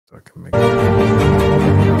I can make it.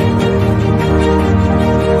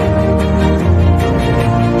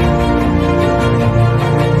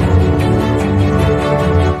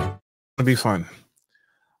 It'll be fun.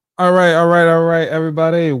 All right,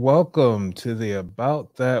 everybody. Welcome to the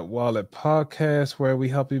About That Wallet podcast, where we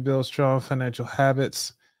help you build strong financial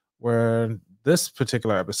habits. Where this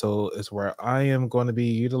particular episode is where I am going to be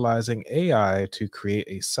utilizing AI to create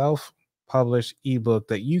a self-published ebook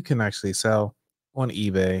that you can actually sell on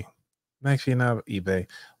eBay. Actually, not eBay.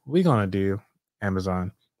 We're gonna do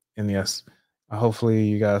Amazon, and yes, hopefully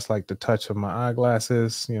you guys like the touch of my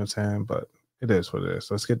eyeglasses. You know what I'm saying? But it is what it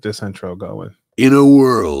is. Let's get this intro going. In a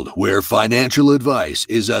world where financial advice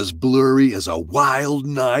is as blurry as a wild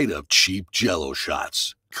night of cheap Jell-O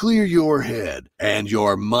shots, clear your head and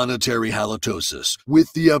your monetary halitosis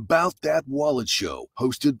with the About That Wallet show,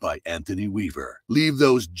 hosted by Anthony Weaver. Leave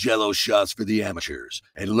those Jell-O shots for the amateurs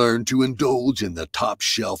and learn to indulge in the top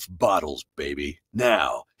shelf bottles, baby.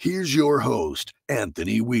 Now, here's your host,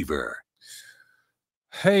 Anthony Weaver.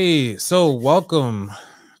 Hey, so welcome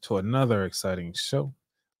to another exciting show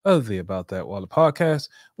of the About That Wallet podcast,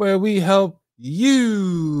 where we help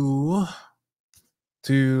you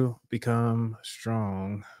to become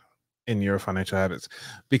strong in your financial habits.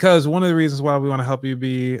 Because one of the reasons why we want to help you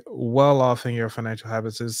be well off in your financial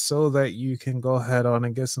habits is so that you can go ahead on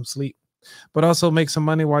and get some sleep, but also make some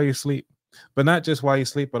money while you sleep. But not just while you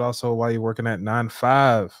sleep, but also while you're working at 9 to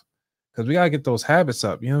 5. Because we got to get those habits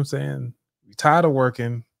up. You know what I'm saying? We're tired of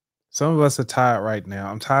working. Some of us are tired right now.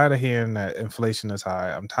 I'm tired of hearing that inflation is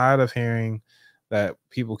high. I'm tired of hearing that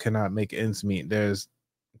people cannot make ends meet.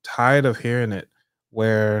 Tired of hearing it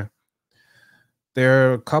where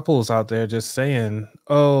there are couples out there just saying,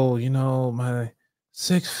 oh, you know, my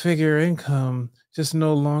 6-figure income just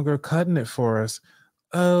no longer cutting it for us.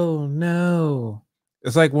 Oh, no.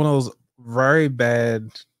 It's like one of those very bad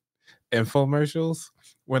infomercials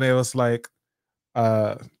when it was like,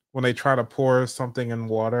 when they try to pour something in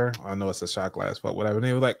water. I know it's a shot glass, but whatever. And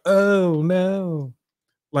they were like, oh no.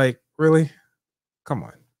 Like, really? Come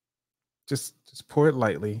on. Just pour it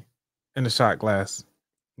lightly in the shot glass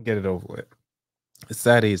and get it over with. It's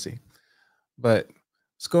that easy. But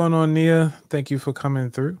what's going on, Nia? Thank you for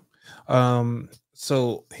coming through.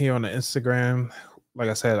 So here on the Instagram, like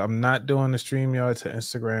I said, I'm not doing the StreamYard to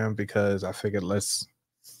Instagram because I figured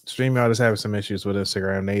StreamYard is having some issues with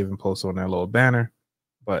Instagram. They even posted on their little banner.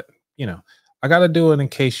 But, you know, I got to do it in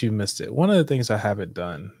case you missed it. One of the things I haven't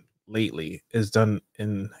done lately is done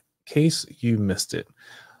in case you missed it.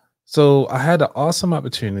 So I had an awesome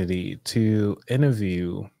opportunity to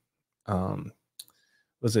interview,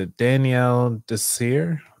 was it Danielle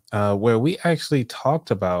Desir, where we actually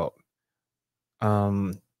talked about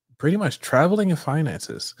pretty much traveling and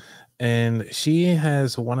finances. And she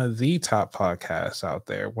has one of the top podcasts out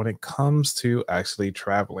there when it comes to actually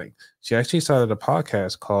traveling. She actually started a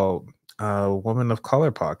podcast called Woman of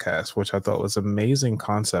Color Podcast, which I thought was an amazing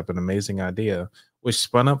concept, an amazing idea, which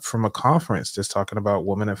spun up from a conference just talking about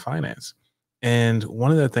women in finance. And one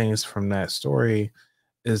of the things from that story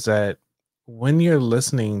is that when you're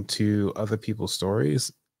listening to other people's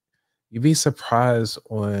stories, you'd be surprised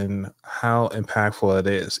on how impactful it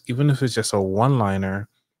is. Even if it's just a one-liner,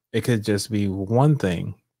 it could just be one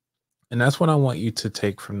thing. And that's what I want you to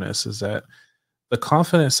take from this, is that the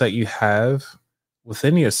confidence that you have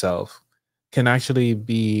within yourself can actually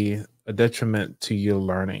be a detriment to your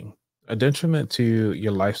learning, a detriment to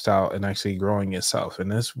your lifestyle and actually growing yourself.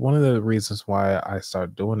 And that's one of the reasons why I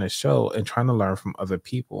started doing this show and trying to learn from other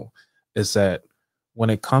people, is that when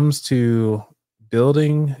it comes to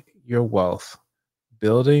building your wealth,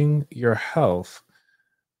 building your health,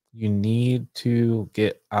 you need to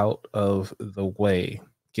get out of the way,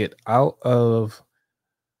 get out of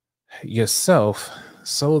yourself,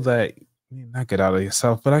 so that not get out of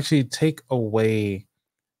yourself, but actually take away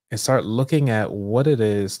and start looking at what it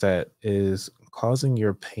is that is causing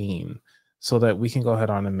your pain, so that we can go ahead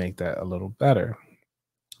on and make that a little better.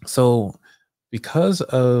 So because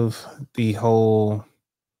of the whole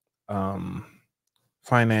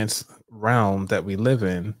finance realm that we live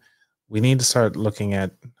in, we need to start looking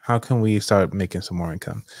at how can we start making some more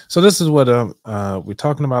income. So this is what we're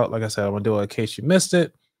talking about. Like I said, I want to do it in case you missed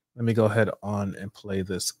it. Let me go ahead on and play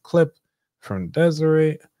this clip from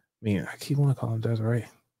Desiree. I keep want to call him Desiree.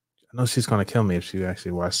 I know she's going to kill me if she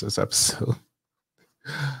actually watched this episode.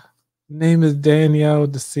 Name is Danielle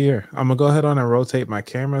Desir. I'm going to go ahead on and rotate my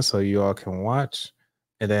camera so you all can watch.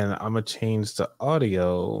 And then I'm going to change the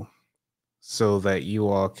audio so that you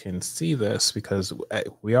all can see this, because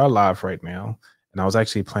we are live right now. And I was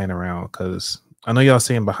actually playing around because I know y'all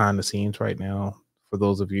seeing behind the scenes right now for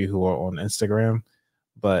those of you who are on Instagram.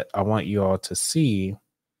 but I want you all to see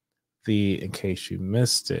in case you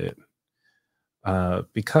missed it,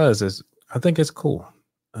 because I think it's cool.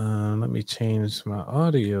 Let me change my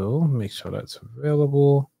audio, make sure that's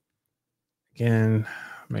available. Again,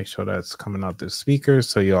 make sure that's coming out the speakers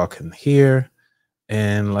so y'all can hear.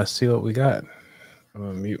 And let's see what we got. I'm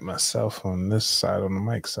gonna mute myself on this side, on the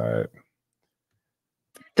mic side.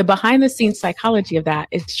 The behind the scenes psychology of that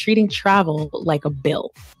is treating travel like a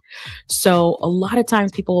bill. So a lot of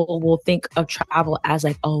times people will think of travel as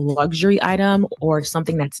like a luxury item or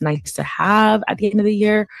something that's nice to have at the end of the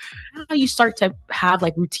year. Now you start to have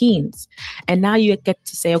like routines, and now you get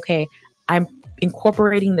to say, okay, I'm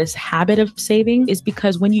incorporating this habit of saving, is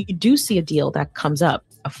because when you do see a deal that comes up,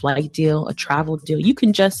 a flight deal, a travel deal, you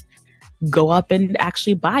can just go up and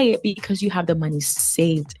actually buy it because you have the money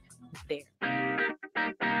saved there.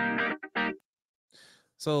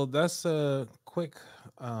 So that's a quick,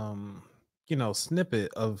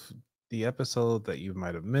 snippet of the episode that you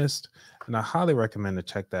might have missed. And I highly recommend to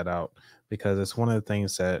check that out because it's one of the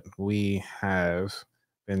things that we have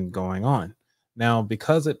been going on. Now,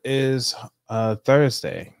 because it is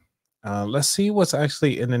Thursday, let's see what's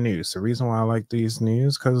actually in the news. The reason why I like these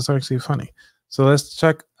news, because it's actually funny. So let's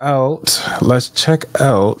check out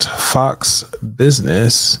Fox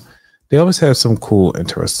Business. They always have some cool,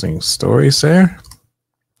 interesting stories there.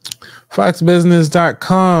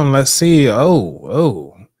 Foxbusiness.com. Let's see.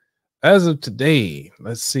 Oh. As of today,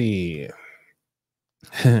 let's see.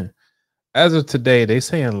 As of today, they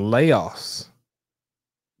saying layoffs.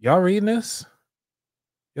 Y'all reading this?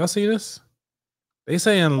 Y'all see this? They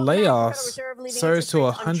saying layoffs surge to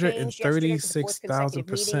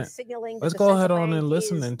 136,000%. Let's go ahead on and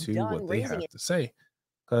listen into what they have to say,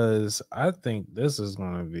 because I think this is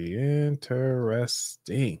going to be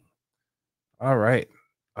interesting. All right.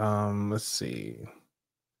 Let's see if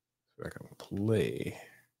I can play.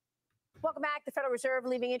 Welcome back. The Federal Reserve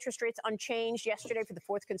leaving interest rates unchanged yesterday for the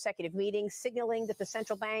fourth consecutive meeting, signaling that the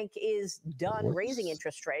central bank is done raising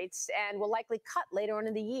interest rates and will likely cut later on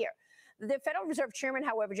in the year. The Federal Reserve Chairman,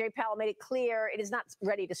 however, Jay Powell, made it clear it is not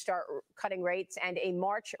ready to start cutting rates, and a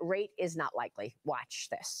March rate is not likely. Watch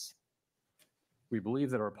this. We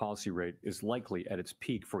believe that our policy rate is likely at its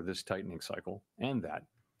peak for this tightening cycle, and that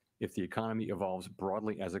if the economy evolves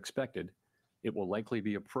broadly as expected, it will likely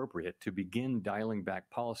be appropriate to begin dialing back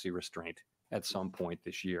policy restraint at some point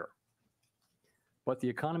this year. But the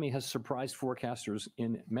economy has surprised forecasters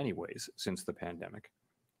in many ways since the pandemic,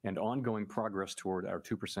 and ongoing progress toward our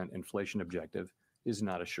 2% inflation objective is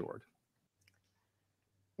not assured.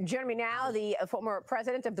 Joining me now, the former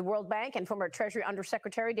president of the World Bank and former Treasury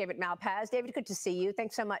Undersecretary, David Malpass. David, good to see you.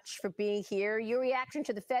 Thanks so much for being here. Your reaction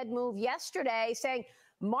to the Fed move yesterday, saying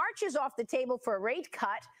March is off the table for a rate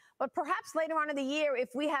cut, but perhaps later on in the year if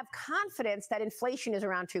we have confidence that inflation is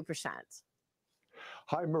around 2%.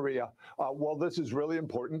 Hi, Maria. Well, this is really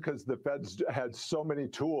important because the Fed's had so many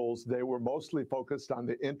tools. They were mostly focused on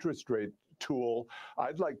the interest rate tool.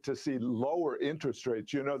 I'd like to see lower interest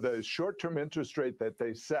rates. You know, the short-term interest rate that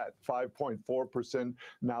they set, 5.4%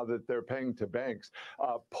 now that they're paying to banks,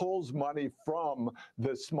 pulls money from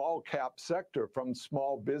the small cap sector, from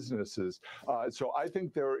small businesses. So I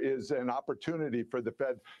think there is an opportunity for the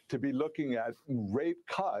Fed to be looking at rate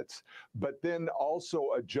cuts, but then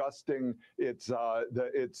also adjusting its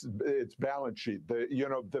balance sheet.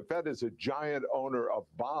 The Fed is a giant owner of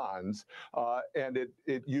bonds, and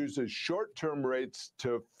it uses short-term rates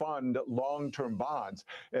to fund long-term bonds,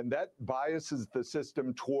 and that biases the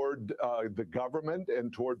system toward the government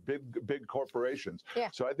and toward big corporations. Yeah.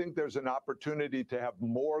 So I think there's an opportunity to have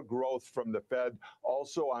more growth from the Fed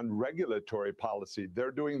also on regulatory policy.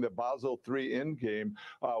 They're doing the Basel III endgame,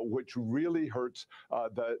 which really hurts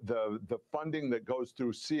the funding that goes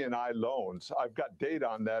through C&I loans. I've got data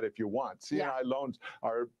on that if you want. C&I loans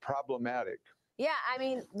are problematic. Yeah, I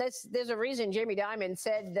mean, there's a reason Jamie Dimon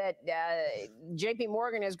said that J.P.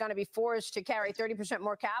 Morgan is going to be forced to carry 30%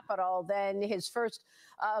 more capital than his first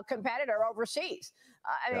competitor overseas.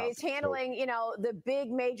 I mean, it's handling, the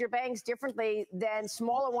big major banks differently than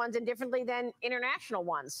smaller ones and differently than international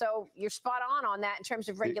ones. So you're spot on that in terms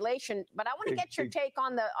of regulation. But I want to get your take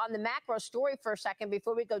on the macro story for a second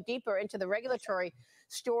before we go deeper into the regulatory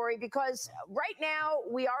story, because right now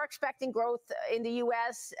we are expecting growth in the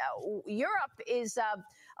U.S. Europe is a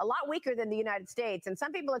lot weaker than the United States, and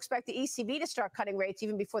some people expect the ECB to start cutting rates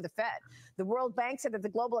even before the Fed. The World Bank said that the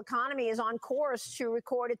global economy is on course to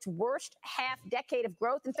record its worst half decade of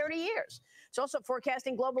growth in 30 years. It's also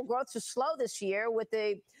forecasting global growth to slow this year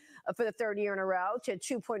for the third year in a row to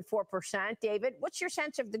 2.4%. David, what's your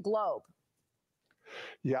sense of the globe?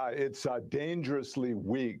 Yeah, it's dangerously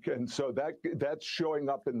weak, and so that's showing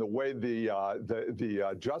up in the way the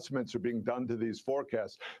adjustments are being done to these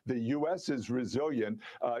forecasts. The U.S. is resilient,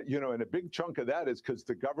 and a big chunk of that is because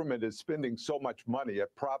the government is spending so much money.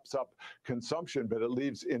 It props up consumption, but it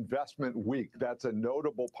leaves investment weak. That's a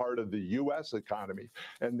notable part of the U.S. economy.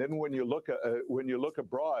 And then when you look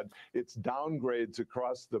abroad, it's downgrades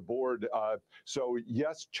across the board. So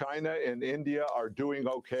yes, China and India are doing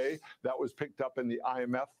okay. That was picked up in the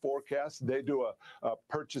IMF forecast. They do a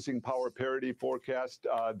purchasing power parity forecast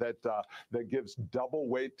that gives double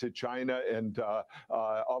weight to China and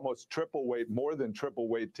almost triple weight, more than triple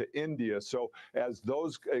weight to India. So as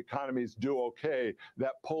those economies do okay,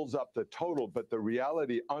 that pulls up the total. But the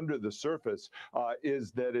reality under the surface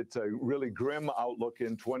is that it's a really grim outlook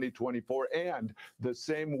in 2024 and the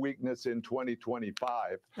same weakness in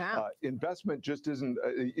 2025. Wow. Investment just isn't,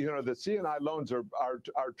 the C&I loans are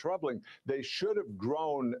troubling. They should have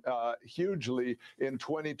grown hugely in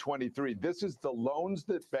 2023. This is the loans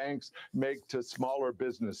that banks make to smaller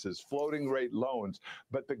businesses, floating rate loans.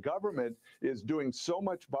 But the government is doing so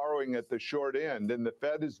much borrowing at the short end, and the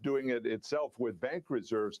Fed is doing it itself with bank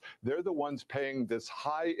reserves. They're the ones paying this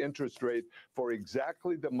high interest rate for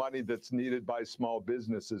exactly the money that's needed by small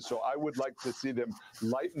businesses. So I would like to see them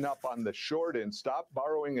lighten up on the short end, stop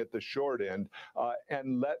borrowing at the short end,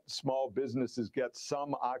 and let small businesses get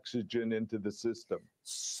some oxygen into the system.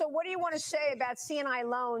 So what do you want to say about C&I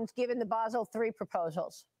loans given the Basel III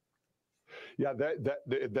proposals? Yeah,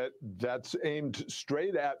 that's aimed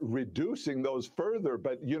straight at reducing those further.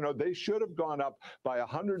 But, they should have gone up by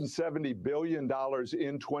 $170 billion in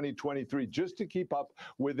 2023 just to keep up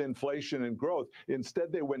with inflation and growth.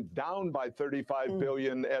 Instead, they went down by $35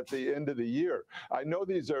 billion at the end of the year. I know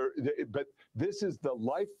but this is the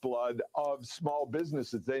lifeblood of small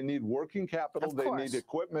businesses. They need working capital. They need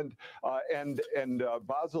equipment. And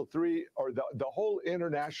Basel III, or the whole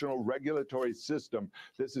international regulatory system,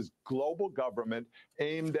 this is global government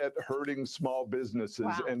aimed at hurting small businesses.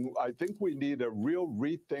 Wow. And I think we need a real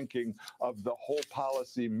rethinking of the whole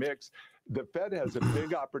policy mix. The Fed has a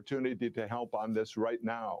big opportunity to help on this right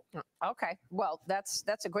now. Okay, well, that's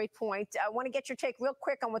a great point. I want to get your take real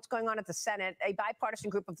quick on what's going on at the Senate. A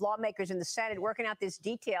bipartisan group of lawmakers in the Senate working out these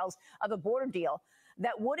details of a border deal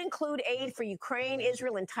that would include aid for Ukraine,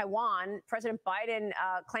 Israel, and Taiwan. President Biden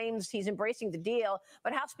claims he's embracing the deal,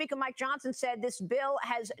 but House Speaker Mike Johnson said this bill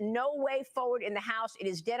has no way forward in the House. It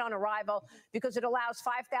is dead on arrival because it allows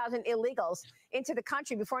 5,000 illegals into the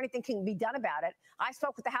country before anything can be done about it. I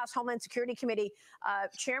spoke with the House Homeland Security Committee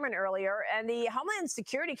chairman earlier, and the Homeland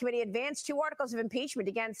Security Committee advanced 2 articles of impeachment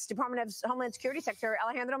against Department of Homeland Security Secretary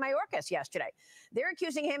Alejandro Mayorkas yesterday. They're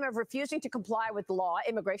accusing him of refusing to comply with the law,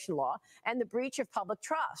 immigration law, and the breach of public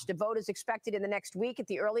trust. A vote is expected in the next week at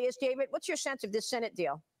the earliest. David, what's your sense of this Senate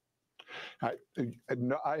deal?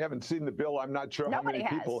 I haven't seen the bill. I'm not sure how many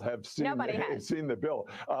people have seen the bill.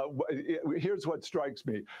 Here's what strikes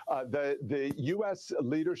me. The U.S.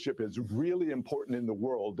 leadership is really important in the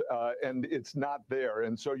world, and it's not there.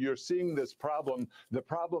 And so you're seeing this problem. The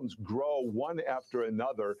problems grow one after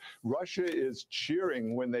another. Russia is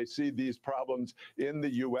cheering when they see these problems in the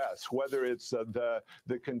U.S., whether it's the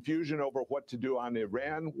confusion over what to do on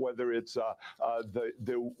Iran, whether it's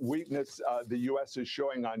the weakness the U.S. is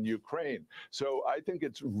showing on Ukraine. So I think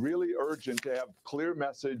it's really urgent to have clear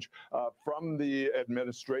message from the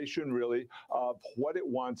administration, really, of what it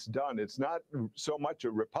wants done. It's not so much a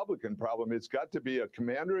Republican problem. It's got to be a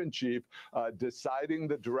commander-in-chief deciding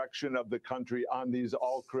the direction of the country on these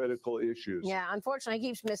all critical issues. Yeah, unfortunately, he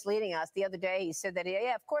keeps misleading us. The other day, he said that,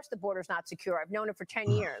 yeah, of course the border's not secure. I've known it for 10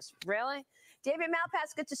 years. Really? David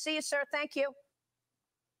Malpass, good to see you, sir. Thank you.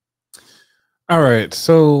 All right.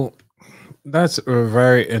 So that's a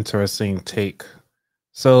very interesting take.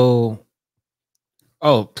 So,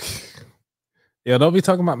 yeah, don't be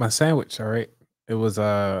talking about my sandwich, all right? It was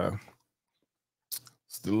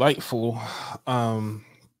it's delightful.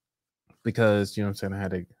 Because you know what I'm saying, I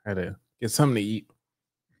had to get something to eat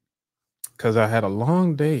because I had a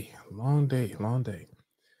long day.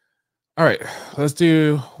 All right, let's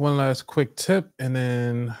do one last quick tip and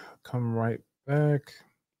then come right back.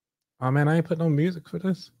 Oh man, I ain't put no music for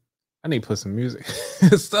this. I need to put some music.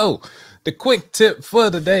 So the quick tip for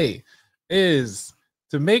the day is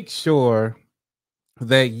to make sure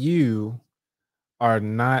that you are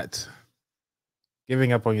not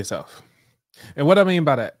giving up on yourself. And what I mean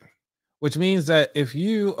by that, which means that if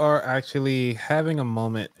you are actually having a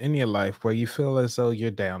moment in your life where you feel as though you're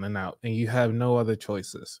down and out and you have no other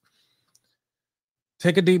choices,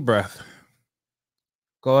 take a deep breath.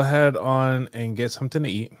 Go ahead on and get something to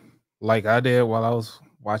eat, like I did while I was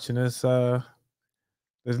watching this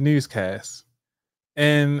this newscast,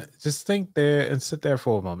 and just think there and sit there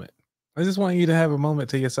for a moment. I just want you to have a moment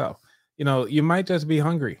to yourself. You might just be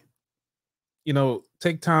hungry.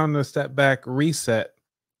 Take time to step back, reset,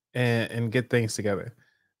 and get things together.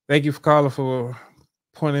 Thank you for calling, for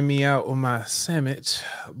pointing me out on my sandwich,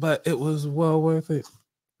 but it was well worth it.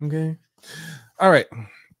 Okay. All right.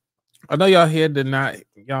 I know y'all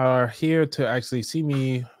are here to actually see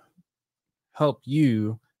me help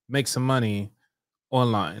you make some money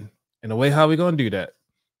online. And the way how we gonna do that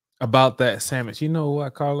about that sandwich. You know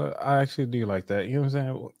what, Carla? I actually do like that. You know what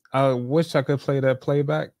I'm saying? I wish I could play that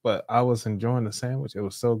playback, but I was enjoying the sandwich. It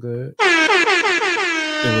was so good.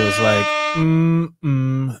 It was like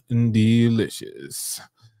delicious.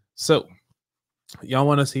 So y'all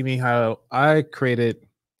want to see me how I created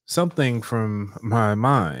something from my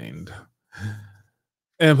mind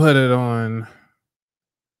and put it on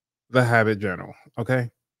the habit journal.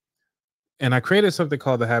 Okay. And I created something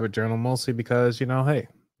called the habit journal mostly because, hey,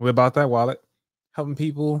 we're about that wallet, helping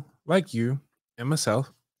people like you and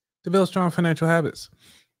myself to build strong financial habits.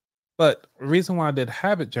 But the reason why I did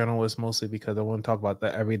habit journal was mostly because I want to talk about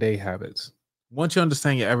the everyday habits. Once you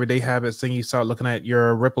understand your everyday habits, then you start looking at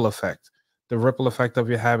your ripple effect. The ripple effect of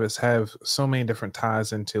your habits have so many different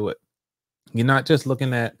ties into it. You're not just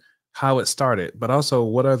looking at how it started, but also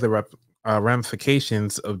what are the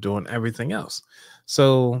ramifications of doing everything else.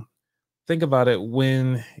 So think about it.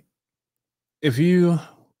 If you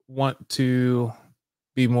want to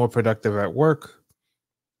be more productive at work,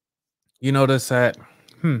 you notice that,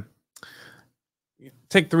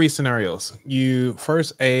 take 3 scenarios. You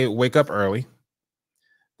first, wake up early,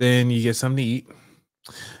 then you get something to eat.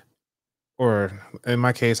 Or in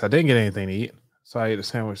my case, I didn't get anything to eat, so I ate a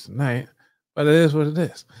sandwich tonight, but it is what it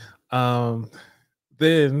is.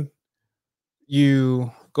 Then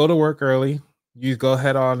you go to work early, you go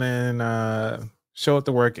ahead on and show up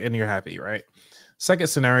to work, and you're happy, right? Second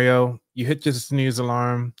scenario, you hit your snooze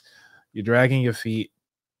alarm, you're dragging your feet,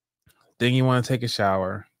 then you want to take a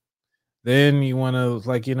shower, then you want to,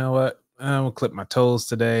 like, you know what, I'm gonna clip my toes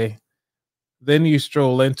today. Then you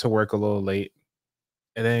stroll into work a little late,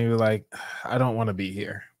 and then you're like, I don't want to be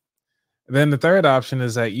here. And then the third option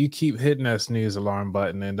is that you keep hitting that snooze alarm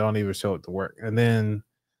button and don't even show up to work. And then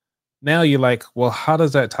now you're like, well, how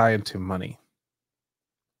does that tie into money?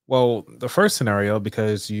 Well, the first scenario,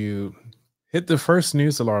 because you hit the first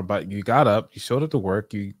snooze alarm button, you got up, you showed up to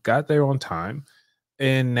work, you got there on time,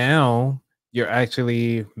 and now you're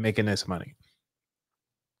actually making this money.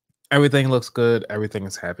 Everything looks good, everything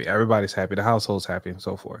is happy, everybody's happy, the household's happy, and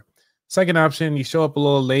so forth. Second option, you show up a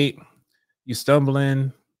little late, you stumble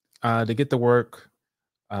in to get to work.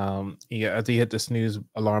 After you hit the snooze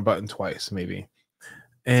alarm button twice, maybe.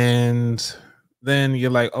 And then you're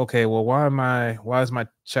like, okay, well, why is my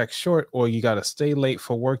check short? Or you got to stay late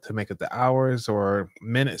for work to make up the hours or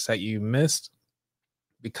minutes that you missed.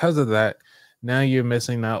 Because of that, now you're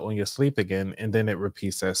missing out on your sleep again, and then it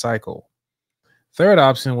repeats that cycle. Third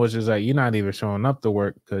option, which is that you're not even showing up to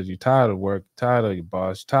work because you're tired of work, tired of your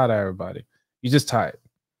boss, tired of everybody. You're just tired.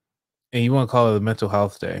 And you want to call it a mental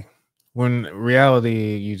health day. When in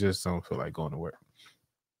reality, you just don't feel like going to work.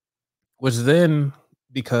 Which then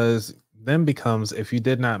becomes, if you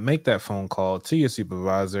did not make that phone call to your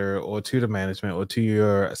supervisor or to the management or to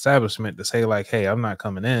your establishment to say, like, hey, I'm not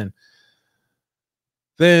coming in,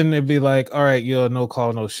 then it'd be like, all right, you're no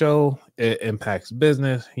call, no show. It impacts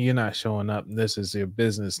business. You're not showing up. This is your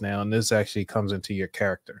business now. And this actually comes into your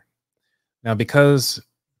character. Now, because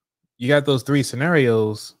you got those 3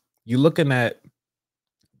 scenarios, you're looking at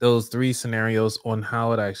those 3 scenarios on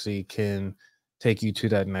how it actually can take you to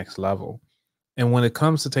that next level. And when it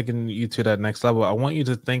comes to taking you to that next level, I want you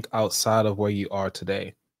to think outside of where you are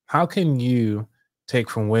today. How can you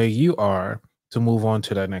take from where you are to move on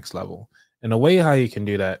to that next level? And the way how you can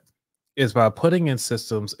do that is by putting in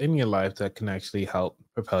systems in your life that can actually help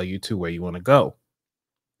propel you to where you want to go.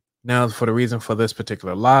 Now, for the reason for this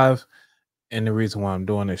particular live and the reason why I'm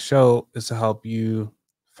doing this show is to help you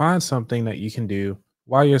find something that you can do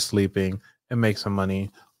while you're sleeping and make some money,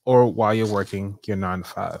 or while you're working your 9 to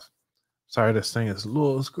 5. Sorry, this thing is a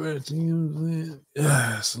little scratchy.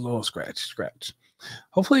 It's a little scratch.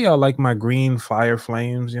 Hopefully y'all like my green fire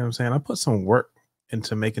flames. You know what I'm saying? I put some work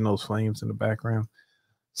into making those flames in the background.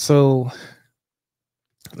 So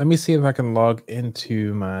let me see if I can log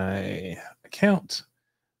into my account.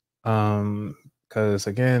 Because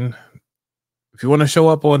again, if you want to show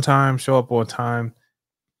up on time, show up on time.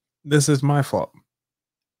 This is my fault.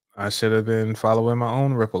 I should have been following my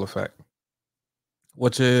own ripple effect,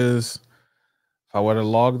 which is if I would have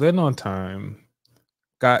logged in on time,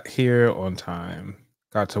 got here on time,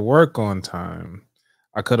 got to work on time,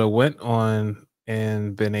 I could have went on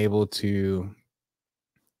and been able to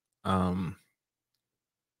have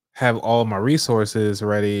all my resources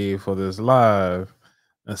ready for this live.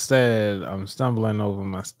 Instead, I'm stumbling over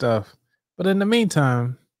my stuff. But in the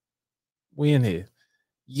meantime, we in here.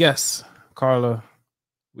 Yes, Carla,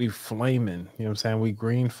 we flaming. You know what I'm saying? We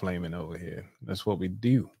green flaming over here. That's what we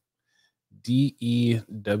do.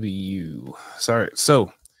 DEW. Sorry.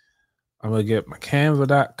 So I'm going to get my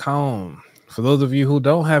canva.com. For those of you who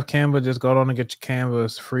don't have Canva, just go on and get your Canva.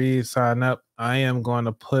 It's free. Sign up. I am going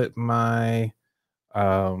to put my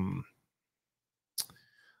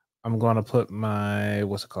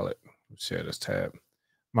what's it called? Share this tab.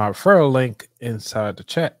 My referral link inside the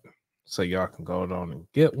chat. So y'all can go on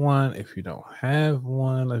and get one. If you don't have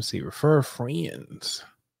one, let's see. Refer friends.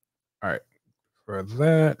 All right. For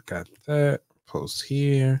that, got that. Post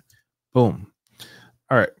here. Boom.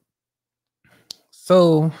 All right.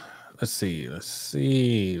 So let's see.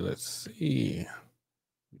 We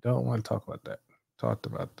don't want to talk about that. Talked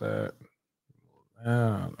about that.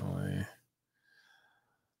 All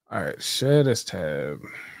right. Share this tab.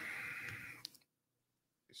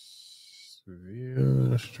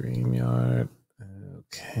 Review StreamYard.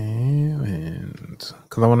 Okay. And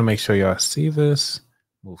because I want to make sure y'all see this.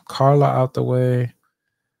 Move Carla out the way.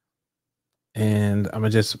 And I'm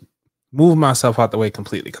going to just move myself out the way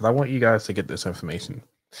completely because I want you guys to get this information.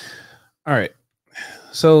 All right.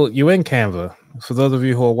 So you in Canva. For those of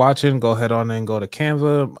you who are watching, go ahead on and go to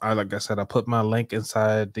Canva. Like I said, I put my link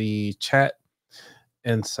inside the chat,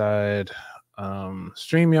 inside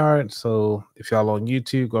StreamYard. So if y'all on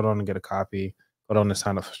YouTube, go on and get a copy. Go on and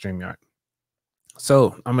sign up for StreamYard.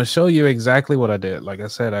 So I'm going to show you exactly what I did. Like I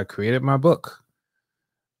said, I created my book.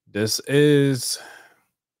 This is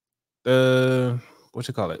the, what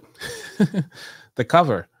you call it? The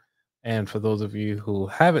cover. And for those of you who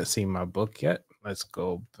haven't seen my book yet, let's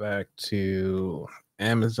go back to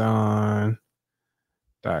Amazon.com.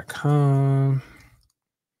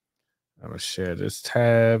 I'm going to share this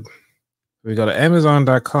tab. We go to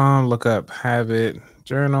Amazon.com, look up Habit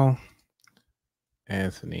Journal,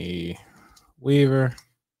 Anthony Weaver.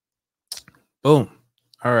 Boom.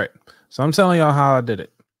 All right. So I'm telling y'all how I did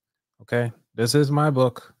it. Okay. This is my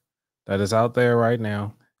book that is out there right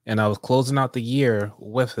now. And I was closing out the year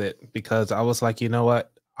with it because I was like, you know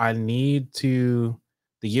what? I need to,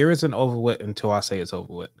 the year isn't over with until I say it's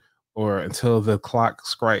over with, or until the clock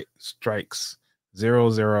strikes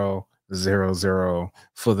 0000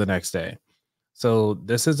 for the next day. So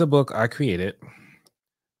this is a book I created.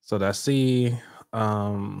 So that's the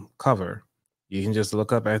cover. You can just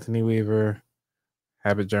look up Anthony Weaver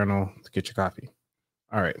Habit Journal to get your copy.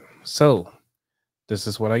 All right. So this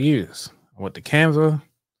is what I use. I went to Canva.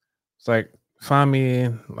 It's like, find me,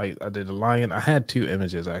 like I did a lion. I had 2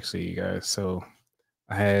 images actually, you guys. So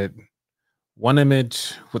I had one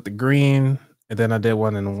image with the green, and then I did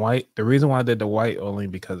one in white. The reason why I did the white only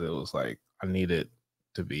because it was like I needed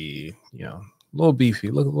to be, you know, a little beefy,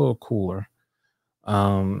 look a little cooler,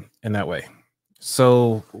 in that way.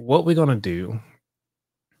 So what we're gonna do,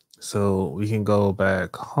 so we can go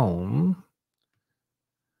back home,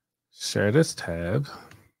 share this tab.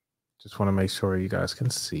 Just want to make sure you guys can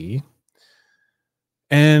see.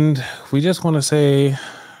 And we just want to say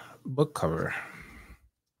book cover.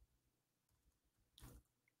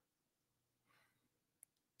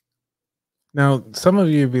 Now, some of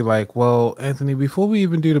you be like, well, Anthony, before we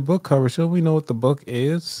even do the book cover, shouldn't we know what the book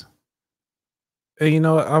is? And you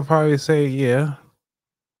know what? I'll probably say, yeah,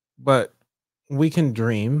 but we can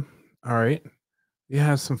dream. All right. You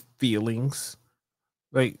have some feelings.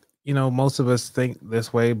 Like, you know, most of us think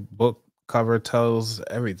this way. Book cover tells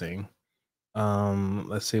everything.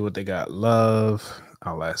 Let's see what they got. Love,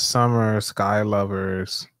 Our Last Summer, Sky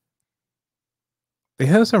Lovers. They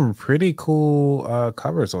have some pretty cool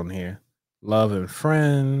covers on here. Love and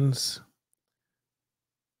Friends.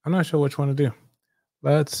 I'm not sure which one to do.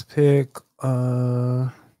 Let's pick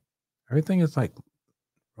everything is like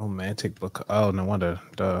romantic book. Oh, no wonder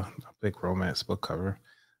the big romance book cover.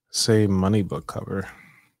 Say money book cover.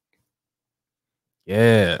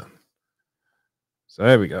 Yeah. So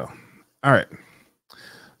there we go. All right.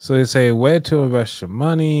 So they say where to invest your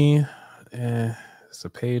money. It's a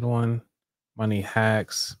paid one. Money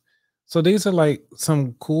hacks. So these are like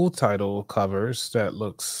some cool title covers that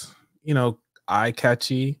looks, you know, eye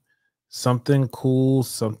catchy, something cool,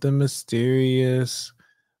 something mysterious,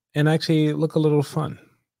 and actually look a little fun.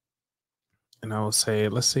 And I will say,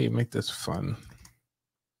 let's see, make this fun.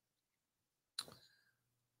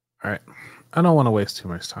 All right. I don't want to waste too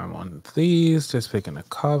much time on these. Just picking a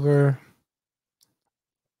cover.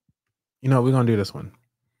 You know, we're going to do this one.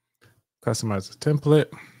 Customize the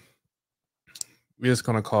template. We're just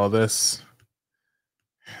going to call this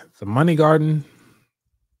the Money Garden.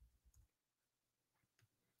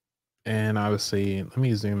 And obviously, let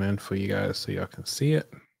me zoom in for you guys so y'all can see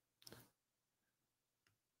it.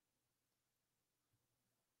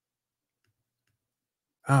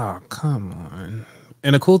 Oh, come on.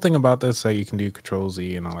 And the cool thing about this is that you can do Control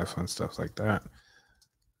Z and all that fun stuff like that.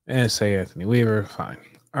 And say Anthony Weaver, fine.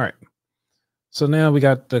 All right. So now we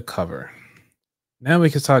got the cover. Now we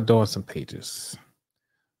can start doing some pages.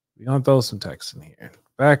 We're going to throw some text in here.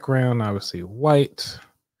 Background, obviously white.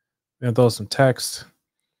 We're going to throw some text.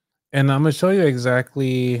 And I'm going to show you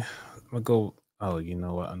exactly. I'm going to go. Oh, you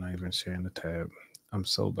know what? I'm not even sharing the tab. I'm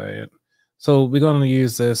so bad. So we're going to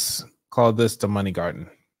use this, call this the Money Garden.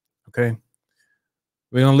 Okay.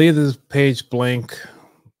 We're going to leave this page blank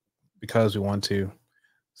because we want to.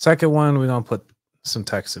 Second one, we're going to put some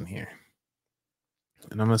text in here.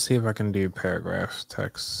 And I'm going to see if I can do paragraph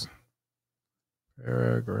text.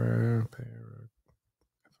 Paragraph.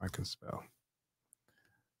 If I can spell.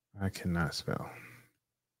 I cannot spell.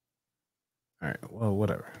 All right. Well,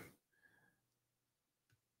 whatever.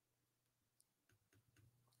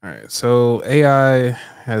 All right. So AI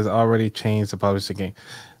has already changed the publishing game.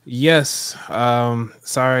 Yes.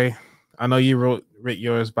 Sorry. I know you wrote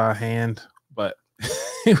yours by hand, but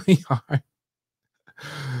here we are.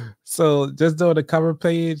 So just doing the cover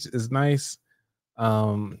page is nice.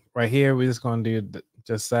 Right here, we're just going to do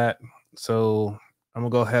just that. So I'm gonna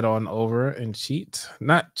go ahead on over and cheat.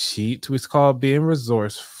 Not cheat. It's called being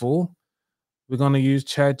resourceful. We're gonna use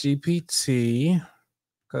ChatGPT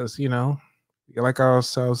because we like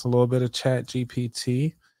ourselves a little bit of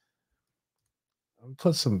ChatGPT. I'll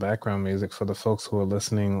put some background music for the folks who are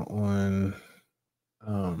listening on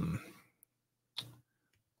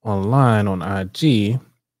online on IG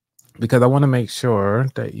because I want to make sure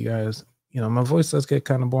that you guys, my voice does get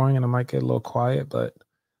kind of boring and I might get a little quiet, but I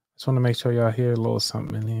just want to make sure y'all hear a little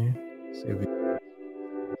something in here. See if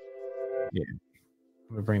yeah.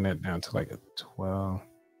 I'm gonna bring that down to like a 12.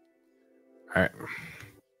 All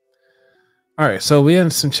right. So we in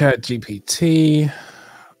some ChatGPT.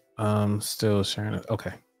 Still sharing it.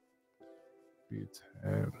 Okay.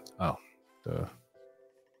 Oh, all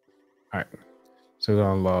right. So we're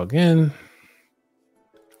gonna log in.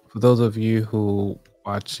 For those of you who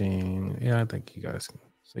watching, I think you guys.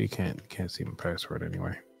 So you can't see my password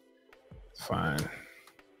anyway. It's fine.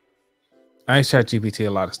 I asked ChatGPT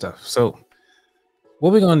a lot of stuff. So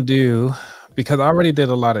what we're gonna do, because I already did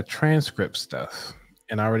a lot of transcript stuff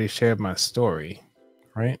and I already shared my story,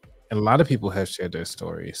 right? And a lot of people have shared their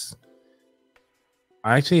stories.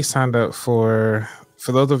 I actually signed up for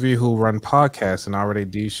those of you who run podcasts and already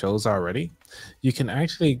do shows already, you can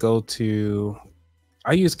actually go to,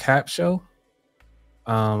 I use Capshow.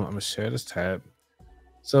 I'm gonna share this tab.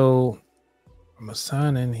 So I'm gonna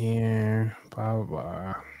sign in here, blah, blah,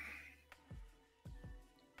 blah.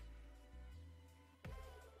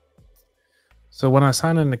 So when I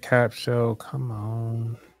sign in the Capshow, come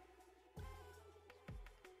on.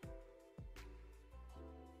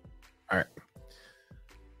 All right.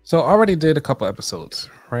 So I already did a couple episodes,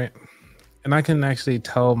 right? And I can actually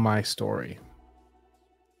tell my story.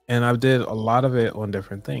 And I did a lot of it on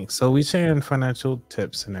different things. So we sharing financial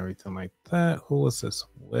tips and everything like that. Who was this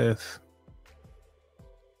with?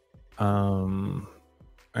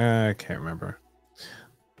 I can't remember.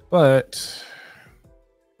 But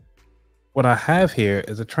what I have here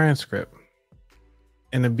is a transcript.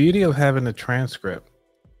 And the beauty of having a transcript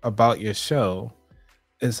about your show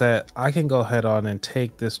is that I can go ahead on and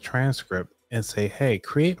take this transcript and say, hey,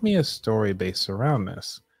 create me a story based around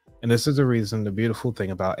this. And this is the reason, the beautiful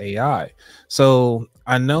thing about AI. So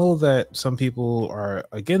I know that some people are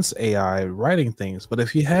against AI writing things, but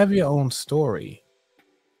if you have your own story,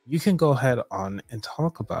 you can go ahead on and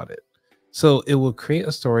talk about it. So it will create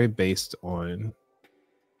a story based on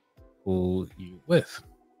who you with.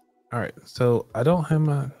 All right. So I don't have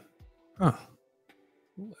my, what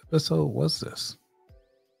episode was this?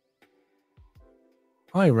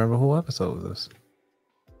 I don't remember who episode was this.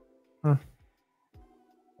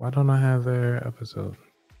 Why don't I have their episode?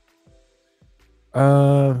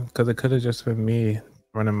 Because it could have just been me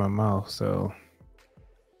running my mouth. So,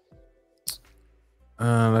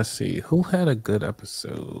 let's see who had a good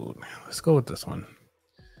episode. Let's go with this one,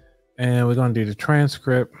 and we're gonna do the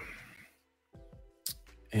transcript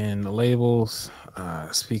and the labels.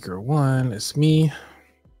 Speaker 1 is me.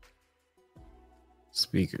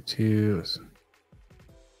 Speaker 2 is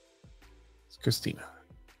Christina.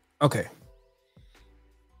 Okay.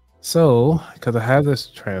 So, because I have this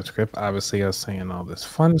transcript, obviously I was saying all this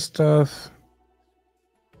fun stuff.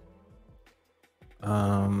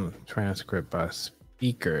 Transcript by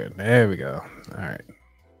speaker. There we go. All right.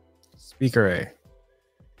 Speaker A.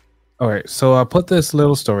 All right. So I put this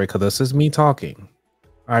little story because this is me talking.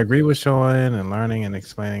 I agree with showing and learning and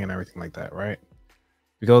explaining and everything like that, right?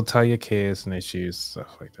 You go tell your kids and issues,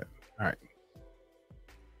 stuff like that. All right.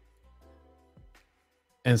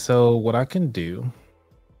 And so what I can do,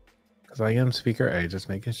 because I am speaker A, just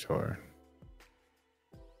making sure.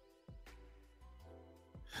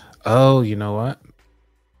 Oh, you know what?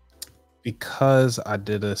 Because I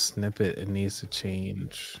did a snippet, it needs to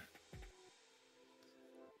change.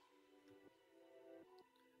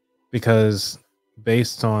 Because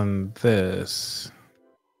based on this,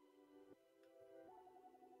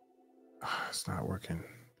 it's not working.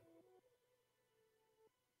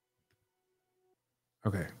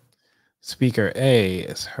 Okay. Speaker A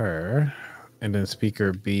is her, and then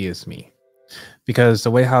speaker B is me. Because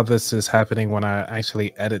the way how this is happening when I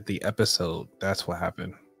actually edit the episode, that's what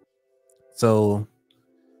happened. So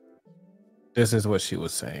this is what she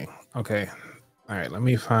was saying. Okay. All right. Let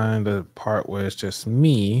me find the part where it's just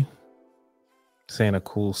me saying the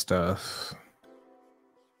cool stuff.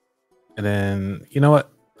 And then, you know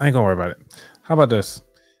what? I ain't gonna worry about it. How about this?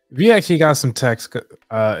 If you actually got some text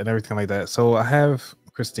and everything like that. So I have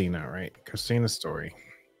Christina, right? Christina's story.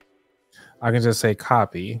 I can just say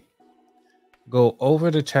copy, go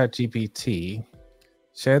over to ChatGPT,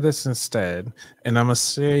 share this instead, and I'm gonna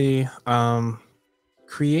say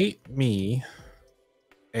create me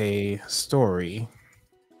a story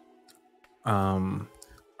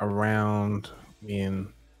around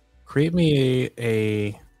create me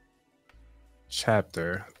a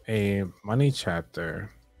chapter, a money chapter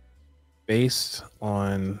based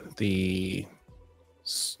on the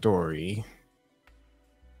story,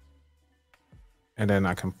 and then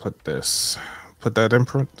I can put that in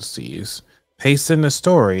parentheses, paste in the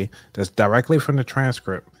story that's directly from the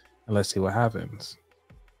transcript, and let's see what happens.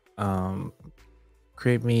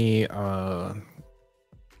 Create me a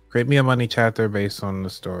money chapter based on the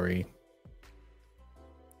story,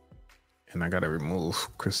 and I gotta remove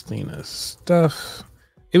Christina's stuff,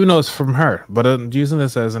 even though it's from her, but I'm using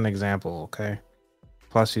this as an example. Okay,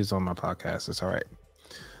 plus she's on my podcast, it's all right.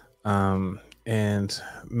 And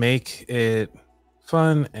make it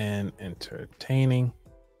fun and entertaining.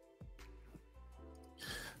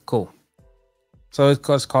 Cool. So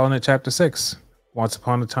it's calling it chapter 6, Once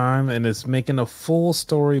Upon a Time, and it's making a full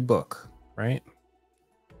story book, right?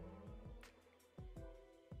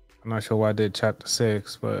 I'm not sure why I did chapter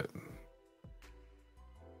 6, but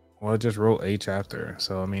I just wrote a chapter.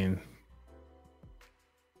 So I mean,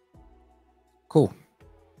 cool.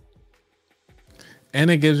 And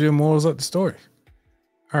it gives you morals of the story.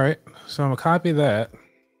 All right, so I'm gonna copy that,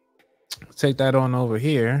 take that on over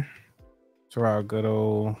here to our good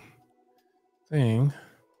old thing,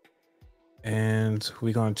 and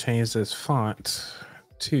we're gonna change this font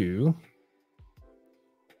to,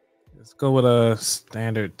 let's go with a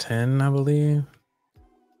standard 10, I believe.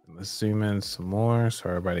 Let's zoom in some more so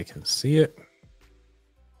everybody can see it.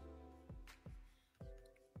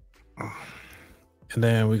 And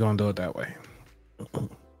then we're gonna do it that way.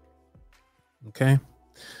 Okay.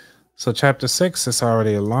 So chapter 6 is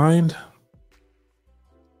already aligned.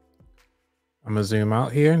 I'm gonna zoom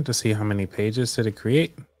out here to see how many pages did it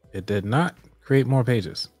create. It did not create more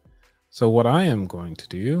pages. So what I am going to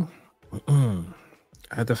do, I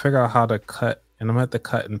had to figure out how to cut, and I'm gonna have to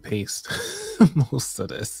cut and paste most of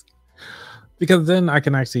this, because then I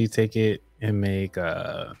can actually take it and make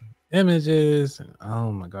images. And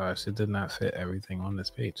oh my gosh, it did not fit everything on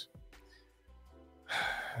this page.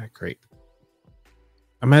 Great.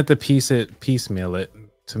 I'm gonna have to piecemeal it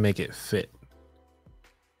to make it fit.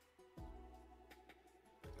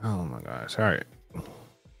 Oh my gosh. All right.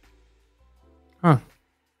 Huh.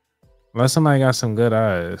 Unless somebody got some good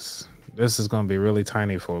eyes, this is gonna be really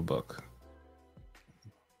tiny for a book.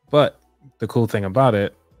 But the cool thing about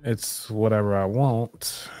it, it's whatever I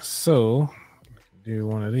want. So do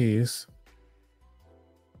one of these.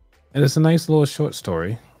 And it's a nice little short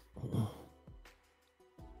story.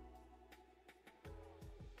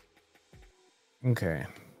 Okay.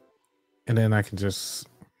 And then I can just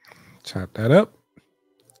chop that up.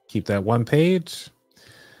 Keep that one page.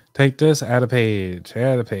 Take this, add a page,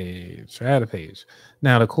 add a page, add a page.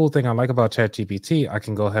 Now, the cool thing I like about ChatGPT, I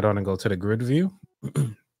can go ahead on and go to the grid view.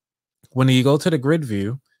 When you go to the grid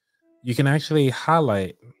view, you can actually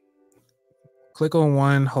highlight, click on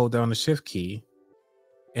one, hold down the shift key,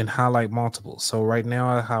 and highlight multiple. So right now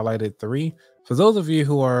I highlighted 3. For those of you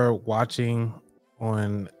who are watching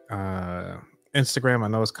on Instagram, I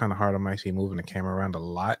know it's kind of hard. I'm actually moving the camera around a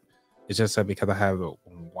lot. It's just that because I have a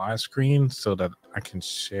widescreen so that I can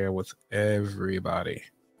share with everybody.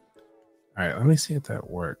 All right, let me see if that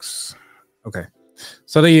works. Okay,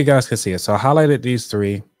 so there you guys can see it. So I highlighted these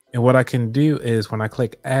three, and what I can do is when I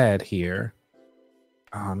click add here,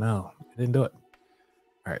 oh no, I didn't do it.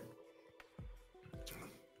 All right,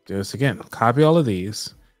 do this again. Copy all of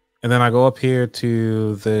these, and then I go up here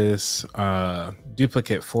to this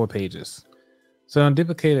duplicate 4 pages. So I'll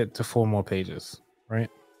duplicate it to 4 more pages, right?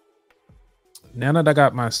 Now that I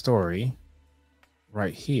got my story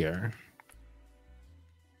right here,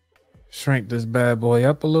 shrink this bad boy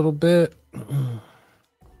up a little bit.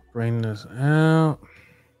 Bring this out.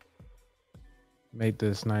 Make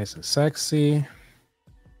this nice and sexy.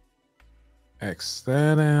 X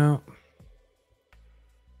that out.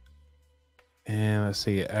 And let's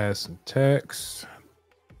see, add some text.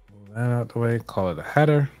 Move that out the way. Call it a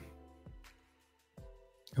header.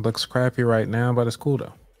 It looks crappy right now, but it's cool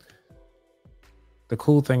though. The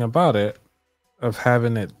cool thing about it, of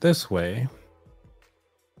having it this way,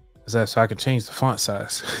 is that so I can change the font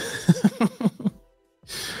size.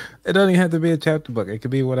 It doesn't even have to be a chapter book. It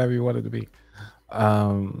could be whatever you want it to be.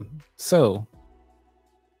 So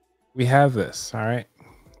we have this, all right?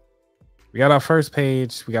 We got our first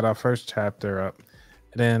page. We got our first chapter up.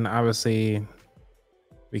 And then obviously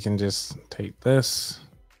we can just take this.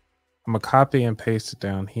 I'm gonna copy and paste it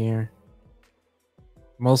down here.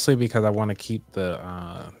 Mostly because I want to keep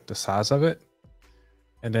the size of it.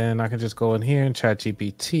 And then I can just go in here and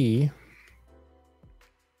ChatGPT.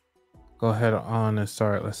 Go ahead on and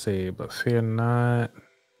start, let's see, but fear not.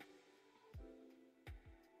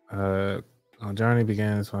 Our journey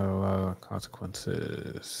begins with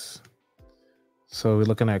consequences. So we're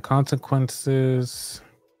looking at consequences.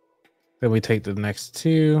 Then we take the next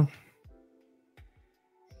 2.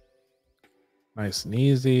 Nice and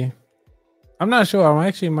easy. I'm not sure. I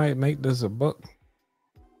actually might make this a book.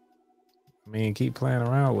 I mean, keep playing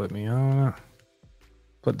around with me. I don't know.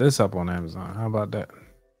 Put this up on Amazon. How about that?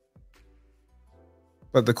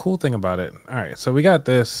 But the cool thing about it, all right, so we got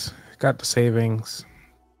this, got the savings.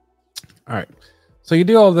 All right, so you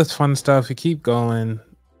do all this fun stuff. You keep going.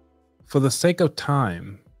 For the sake of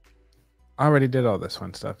time, I already did all this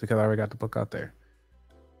fun stuff because I already got the book out there.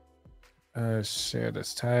 Share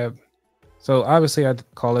this tab. So obviously I'd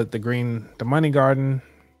call it the money garden,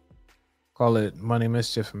 call it money,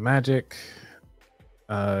 mischief, and magic.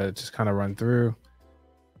 Just kind of run through.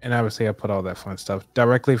 And obviously I put all that fun stuff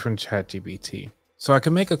directly from ChatGPT. So I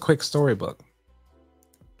can make a quick storybook.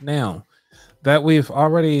 Now that we've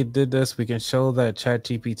already did this, we can show that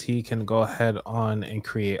ChatGPT can go ahead on and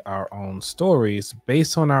create our own stories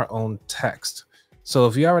based on our own text. So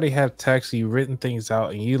if you already have text, you've written things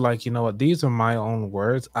out and you like, you know what, these are my own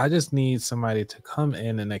words. I just need somebody to come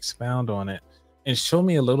in and expound on it and show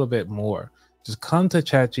me a little bit more. Just come to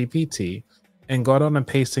ChatGPT and go down and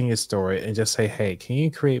paste in your story and just say, hey, can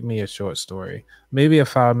you create me a short story? Maybe a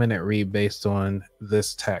 5-minute read based on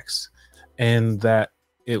this text, and that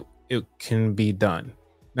it can be done.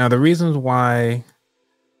 Now, the reasons why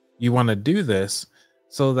you want to do this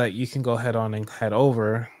so that you can go ahead on and head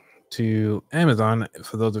over to Amazon.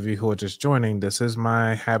 For those of you who are just joining, this is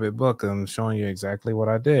my habit book. I'm showing you exactly what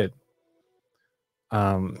I did.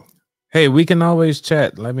 Hey, we can always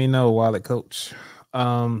chat. Let me know, Wallet Coach.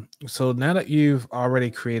 So now that you've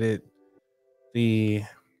already created like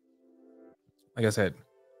I said,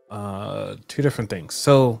 2 different things.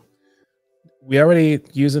 So we already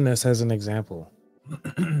using this as an example.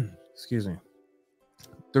 Excuse me.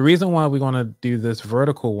 The reason why we want to do this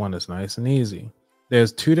vertical one is nice and easy.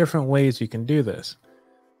 There's 2 different ways you can do this.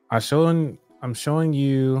 I'm showing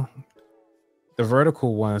you the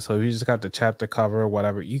vertical one. So if you just got the chapter cover or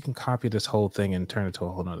whatever, you can copy this whole thing and turn it to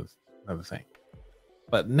a whole other thing.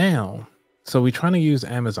 But now, so we're trying to use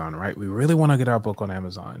Amazon, right? We really want to get our book on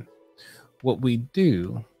Amazon. What we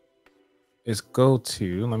do is go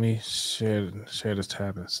to, let me share this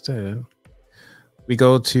tab instead. We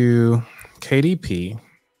go to KDP,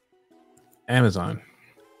 Amazon.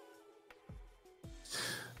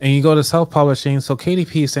 And you go to self-publishing. So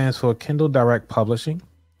KDP stands for Kindle Direct Publishing.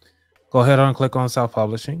 Go ahead and click on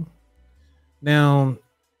self-publishing. Now,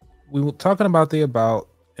 we were talking about the about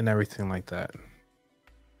and everything like that.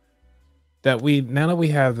 Now that we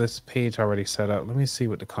have this page already set up, let me see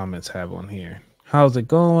what the comments have on here. How's it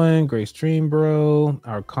going? Great stream, bro.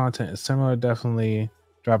 Our content is similar. Definitely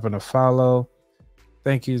dropping a follow.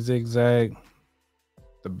 Thank you, Zigzag.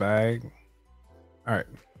 The bag. All right.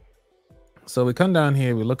 So we come down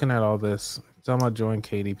here. We're looking at all this. Talking about join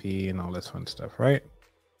KDP and all this fun stuff, right?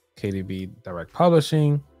 KDP Direct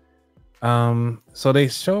Publishing. So they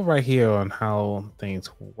show right here on how things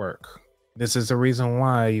work. This is the reason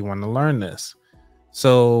why you want to learn this.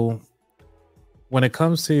 So when it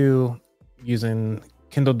comes to using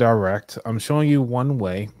Kindle Direct, I'm showing you one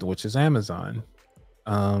way, which is Amazon.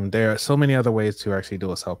 There are so many other ways to actually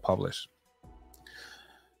do a self-publish.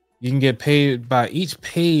 You can get paid by each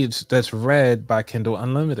page that's read by Kindle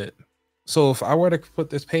Unlimited. So if I were to put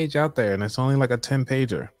this page out there and it's only like a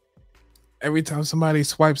 10-pager, every time somebody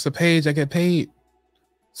swipes the page, I get paid.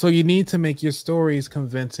 So you need to make your stories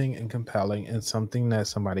convincing and compelling and something that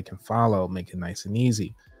somebody can follow, make it nice and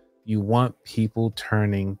easy. You want people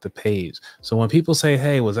turning the page. So when people say,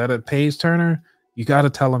 hey, was that a page turner? You got to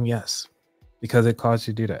tell them yes, because it costs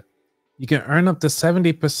you to do that. You can earn up to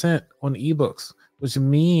 70% on ebooks, which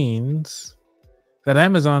means that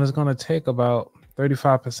Amazon is going to take about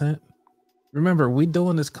 35%. Remember, we're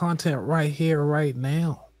doing this content right here, right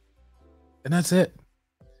now. And that's it.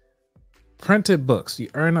 Printed books, you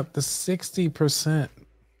earn up to 60%,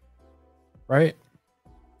 right?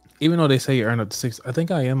 Even though they say you earn up to 60, I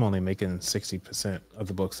think I am only making 60% of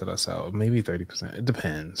the books that I sell, maybe 30%. It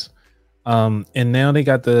depends. And now they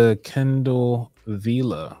got the Kindle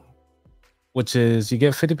Vila, which is you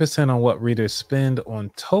get 50% on what readers spend on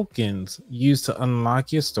tokens used to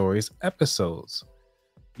unlock your story's episodes.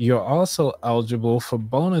 You're also eligible for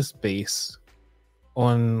bonus based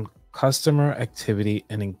on customer activity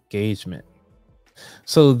and engagement.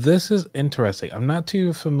 So this is interesting. I'm not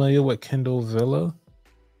too familiar with Kindle Villa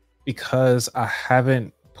because I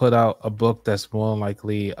haven't put out a book that's more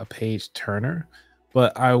likely a page turner,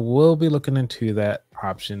 but I will be looking into that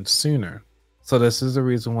option sooner. So this is the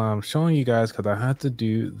reason why I'm showing you guys, because I have to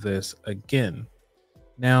do this again.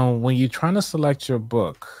 Now, when you're trying to select your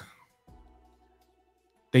book,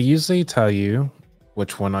 they usually tell you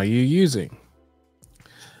which one are you using.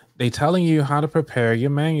 They're telling you how to prepare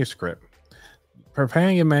your manuscript.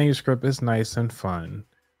 Preparing your manuscript is nice and fun.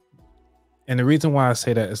 And the reason why I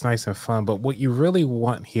say that it's nice and fun, but what you really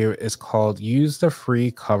want here is called use the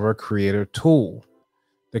free cover creator tool.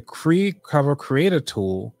 The free cover creator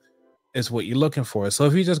tool is what you're looking for. So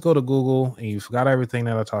if you just go to Google and you forgot everything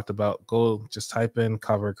that I talked about, go just type in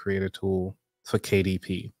cover creator tool for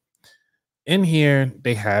KDP. In here,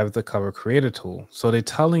 they have the cover creator tool. So they're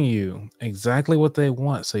telling you exactly what they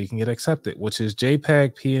want so you can get accepted, which is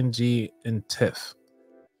JPEG, PNG, and TIFF.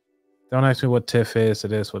 Don't ask me what TIFF is.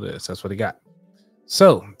 It is what it is. That's what they got.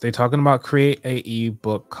 So they're talking about create a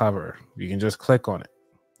ebook cover. You can just click on it.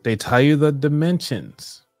 They tell you the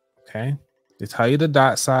dimensions. Okay. They tell you the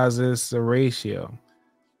dot sizes, the ratio,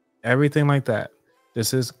 everything like that.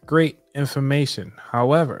 This is great information.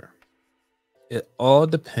 However, it all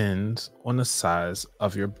depends on the size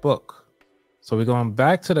of your book. So we're going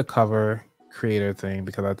back to the cover creator thing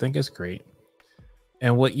because I think it's great.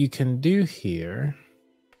 And what you can do here,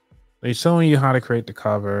 they're showing you how to create the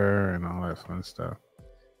cover and all that fun stuff.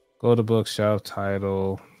 Go to bookshelf,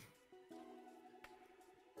 title.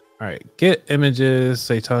 All right, get images.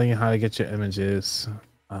 They telling you how to get your images.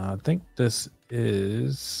 I think this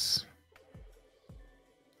is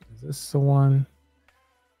this the one?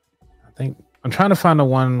 I think I'm trying to find the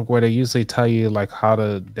one where they usually tell you like how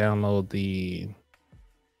to download the.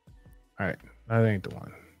 All right, that ain't the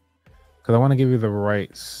one because I want to give you the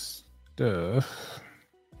right stuff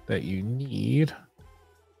that you need,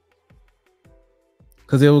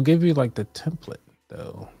 because it will give you like the template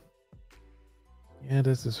though. Yeah,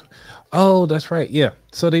 this is. Oh, that's right. Yeah,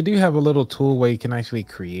 so they do have a little tool where you can actually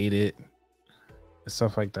create it and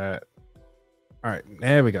stuff like that. All right,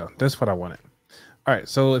 there we go. That's what I wanted. All right,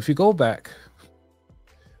 so if you go back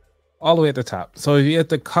all the way at the top, so if you hit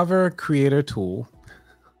the cover creator tool,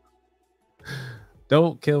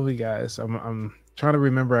 don't kill me, guys. I'm trying to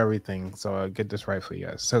remember everything so I'll get this right for you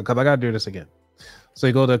guys. So because I gotta do this again. So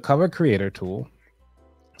you go to cover creator tool,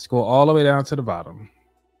 scroll all the way down to the bottom.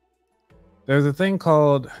 There's a thing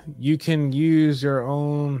called you can use your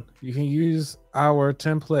own, you can use our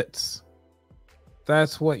templates.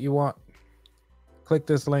 That's what you want. Click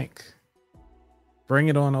this link. Bring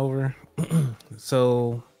it on over.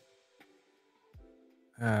 So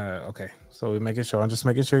okay. So we're making sure, I'm just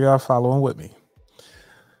making sure y'all following with me.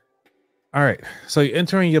 All right. So you're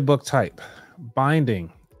entering your book type.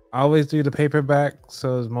 Binding. I always do the paperback,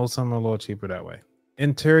 so most of them are a little cheaper that way.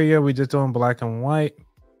 Interior, we just doing black and white.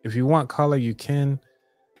 If you want color, you can.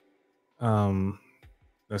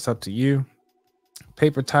 That's up to you.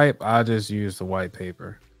 Paper type, I just use the white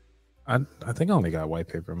paper. I think I only got white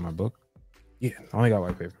paper in my book. Yeah, I only got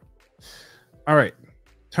white paper. All right.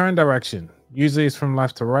 Turn direction. Usually it's from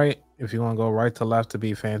left to right. If you want to go right to left to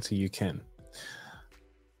be fancy, you can.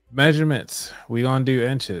 Measurements. We're going to do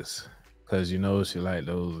inches. because you know she like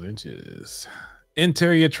those inches.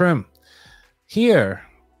 Interior trim. Here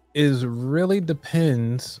is really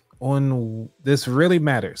depends on, this really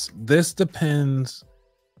matters. This depends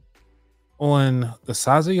on the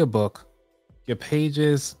size of your book, your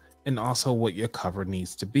pages, and also what your cover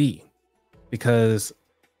needs to be. Because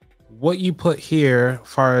what you put here as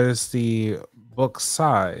far as the book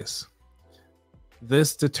size,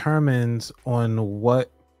 this determines on what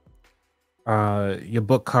your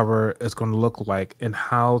book cover is going to look like and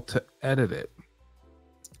how to edit it.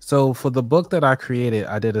 So for the book that I created,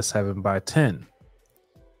 I did a 7x10.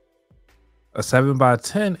 A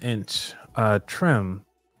 7x10 inch trim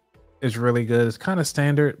is really good. It's kind of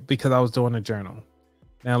standard because I was doing a journal.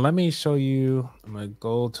 Now let me show you. I'm gonna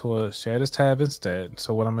go to a share this tab instead.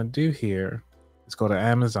 So what I'm gonna do here is go to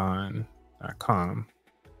Amazon.com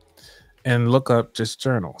and look up just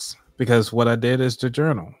journals, because what I did is the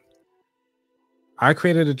journal. I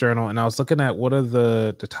created a journal and I was looking at what are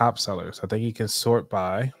the top sellers. I think you can sort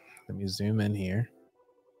by, let me zoom in here.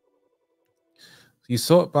 You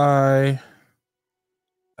sort by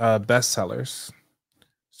best sellers,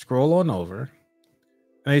 scroll on over,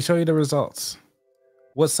 and they show you the results.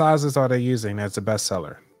 What sizes are they using as the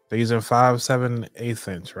bestseller? They're using 5, 7, 8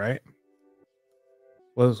 inch, right?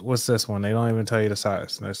 What's this one? They don't even tell you the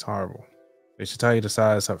size. That's horrible. They should tell you the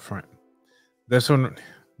size up front. This one,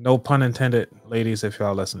 no pun intended, ladies, if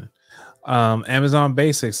y'all listening. Amazon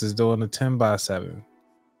Basics is doing a 10x7. You know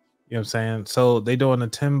what I'm saying? So they doing a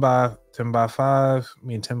 10x5,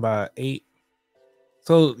 10x8.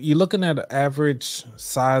 So you're looking at average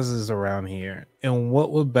sizes around here and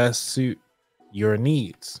what would best suit your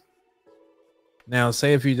needs. Now,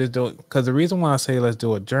 say if you just do it, because the reason why I say let's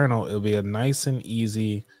do a journal, it'll be a nice and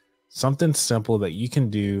easy, something simple that you can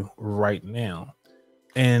do right now.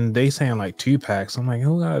 And they saying like 2-packs. I'm like,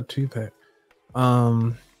 who got a 2-pack?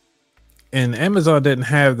 And Amazon didn't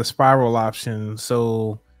have the spiral option,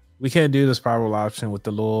 so we can't do the spiral option with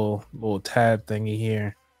the little tab thingy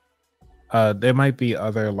here. There might be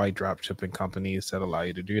other like drop shipping companies that allow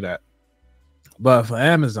you to do that. But for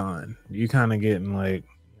Amazon, you kind of getting like,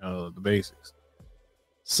 you know, the basics.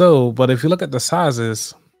 So, but if you look at the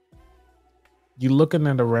sizes, you're looking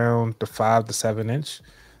at around the 5 to 7 inch. I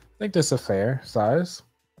think that's a fair size.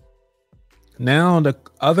 Now, the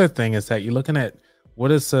other thing is that you're looking at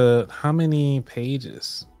what is how many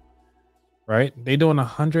pages, right? They're doing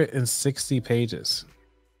 160 pages,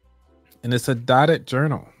 and it's a dotted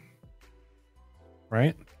journal,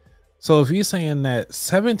 right? So if you're saying that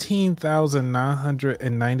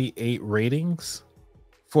 17,998 ratings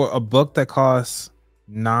for a book that costs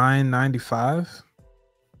 $9.95,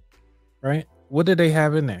 right? What did they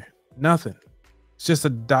have in there? Nothing. It's just a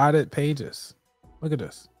dotted pages. Look at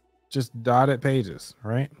this. Just dotted pages,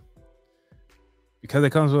 right? Because it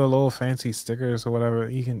comes with a little fancy stickers or whatever,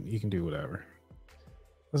 you can do whatever.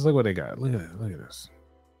 Let's look what they got. Look at it. Look at this.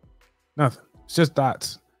 Nothing. It's just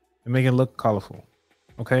dots and make it look colorful.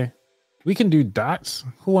 Okay. We can do dots.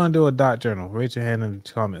 Who want to do a dot journal? Raise your hand in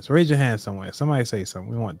the comments. Raise your hand somewhere. Somebody say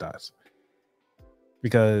something. We want dots.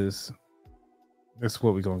 Because that's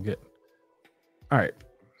what we're going to get. All right.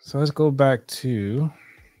 So let's go back to,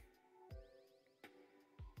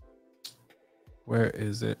 where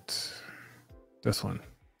is it? This one.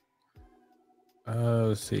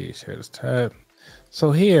 Let's see. Share this tab.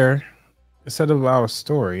 So here, instead of our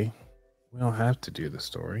story, we don't have to do the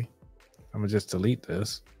story. I'm going to just delete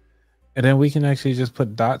this. And then we can actually just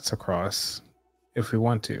put dots across if we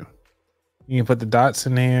want to. You can put the dots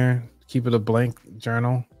in there, keep it a blank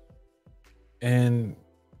journal, and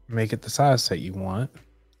make it the size that you want.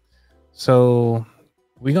 So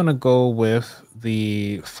we're going to go with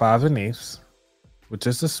the 5 1/8, which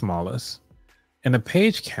is the smallest. And the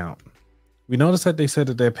page count. We noticed that they said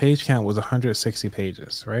that their page count was 160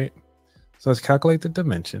 pages, right? So let's calculate the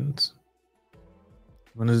dimensions.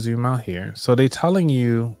 I'm going to zoom out here. So they're telling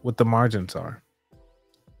you what the margins are,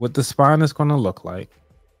 what the spine is going to look like,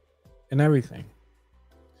 and everything.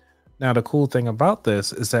 Now, the cool thing about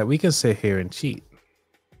this is that we can sit here and cheat.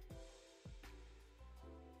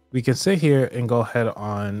 We can sit here and go ahead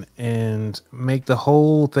on and make the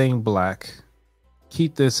whole thing black.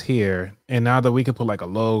 Keep this here. And now that we can put like a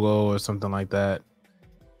logo or something like that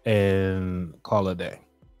and call it a day.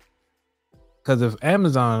 Because if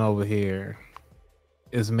Amazon over here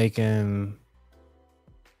is making,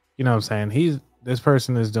 you know what I'm saying, this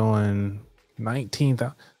person is doing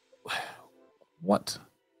 19,000. What?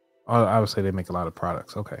 Oh, I would say they make a lot of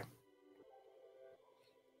products. Okay.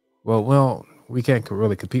 Well, we can't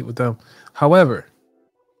really compete with them. However,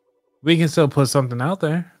 we can still put something out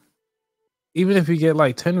there. Even if you get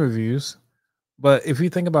like 10 reviews, But if you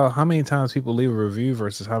think about how many times people leave a review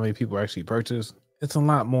versus how many people actually purchase, it's a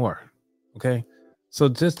lot more. Okay. So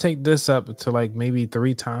just take this up to like maybe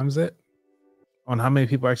 3 times it on how many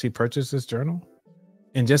people actually purchased this journal.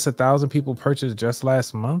 And just 1,000 people purchased just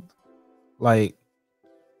last month. Like,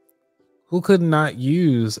 who could not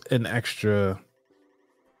use an extra,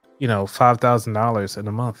 $5,000 in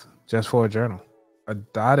a month just for a journal, a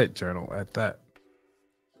dotted journal at that?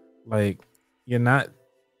 Like,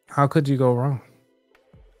 how could you go wrong?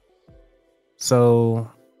 So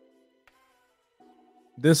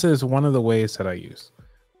this is one of the ways that I use.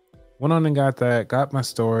 Went on and got that, got my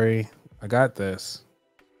story. I got this.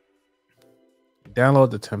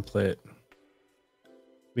 Download the template.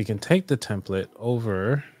 We can take the template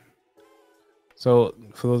over. So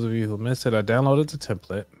for those of you who missed it, I downloaded the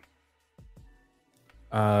template.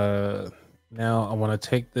 Now I want to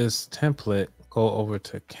take this template, go over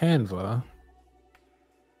to Canva.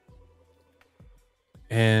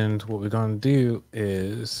 And what we're going to do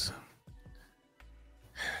is,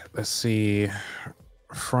 let's see,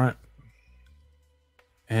 front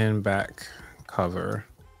and back cover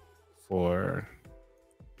for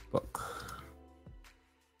book.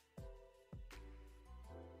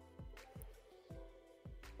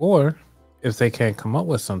 Or if they can't come up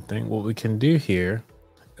with something, what we can do here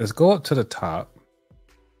is go up to the top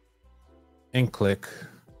and click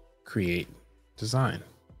create design.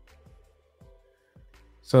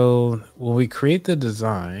 So when we create the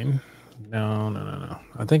design, no.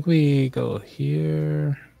 I think we go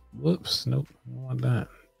here. Whoops, nope, I don't want that.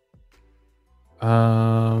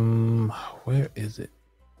 Where is it?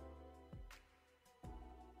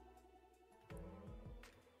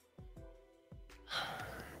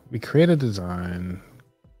 We create a design,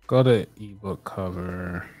 go to ebook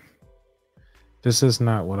cover. This is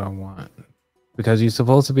not what I want because you're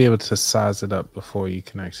supposed to be able to size it up before you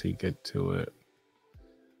can actually get to it.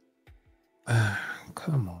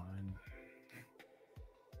 Come on.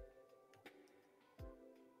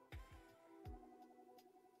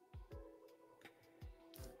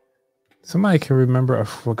 Somebody can remember, I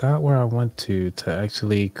forgot where I went to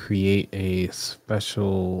actually create a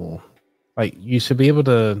special, like you should be able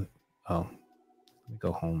to, let me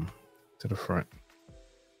go home to the front.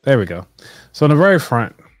 There we go. So in the very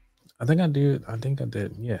front, I think I did.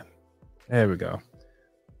 Yeah, there we go.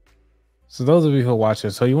 So those of you who are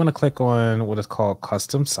watching, so you want to click on what is called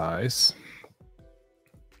custom size.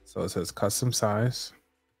 So it says custom size.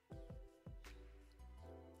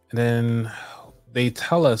 And then they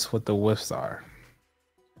tell us what the widths are,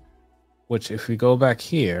 which if we go back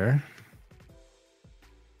here,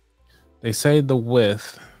 they say the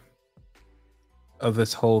width of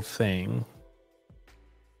this whole thing,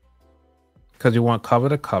 because you want cover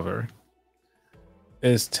to cover,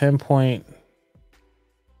 is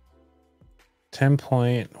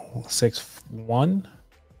 10.61.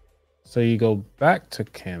 So you go back to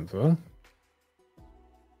Canva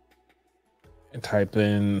and type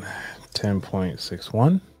in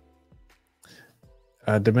 10.61.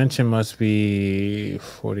 Dimension must be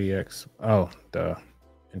 40x. Oh, duh,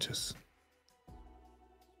 inches.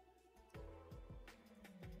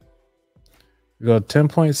 We go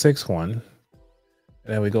 10.61, and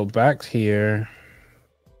then we go back here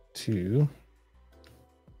to,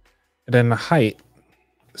 and then the height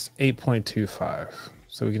is 8.25.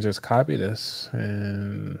 So we can just copy this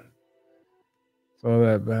and throw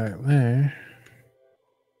that back there.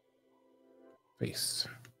 Paste.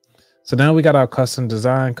 So now we got our custom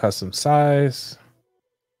design, custom size.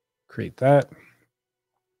 Create that.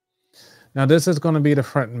 Now this is going to be the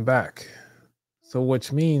front and back. So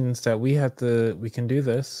which means that we can do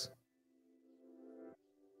this.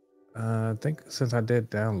 I think since I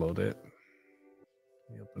did download it,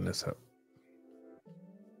 let me open this up.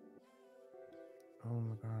 Oh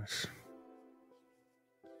my gosh.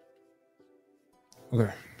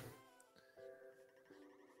 Okay.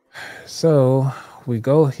 So we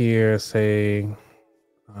go here, say,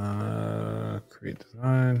 create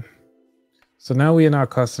design. So now we in our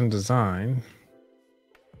custom design.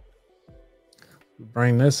 We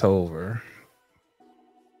bring this over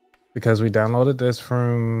because we downloaded this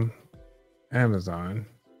from Amazon.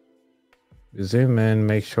 We zoom in,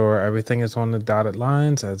 make sure everything is on the dotted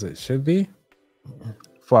lines as it should be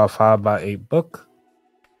for our 5x8 book.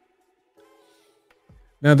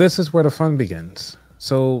 Now this is where the fun begins.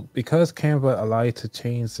 So because Canva allows you to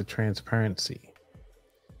change the transparency,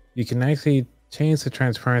 you can actually change the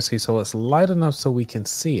transparency so it's light enough so we can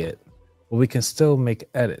see it, but we can still make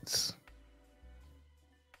edits.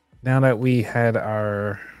 Now that we had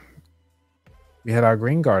our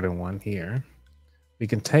Green Garden one here, we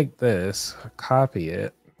can take this, copy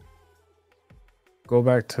it, go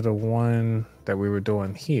back to the one that we were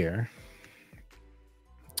doing here.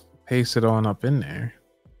 Paste it on up in there.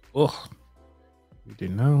 Ugh. We do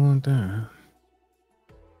not want that.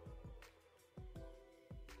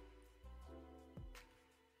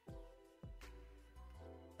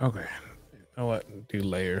 Okay. You know what? Do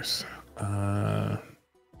layers.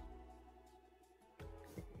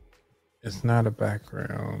 It's not a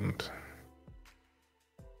background.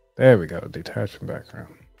 There we go. Detaching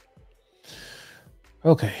background.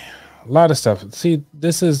 Okay. A lot of stuff. See,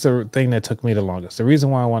 this is the thing that took me the longest. The reason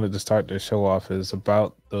why I wanted to start this show off is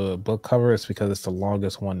about the book cover. It's because it's the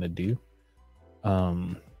longest one to do.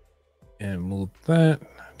 And move that.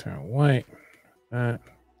 Turn white. That.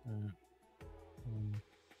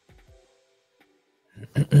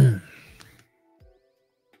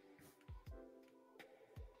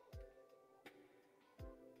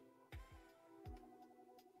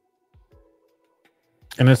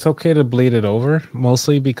 And it's okay to bleed it over,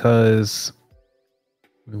 mostly because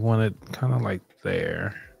we want it kind of like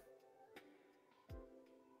there.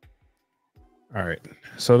 All right,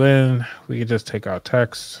 so then we can just take our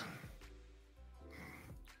text,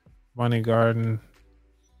 money garden.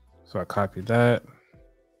 So I copy that.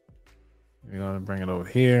 We're going to bring it over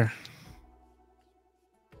here.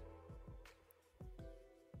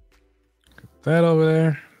 Get that over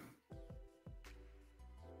there.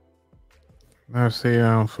 Now see,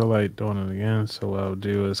 I don't feel like doing it again, so what I'll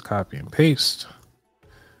do is copy and paste.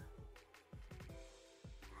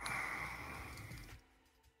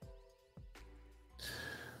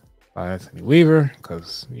 By Anthony Weaver,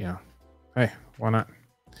 because, yeah, hey, why not?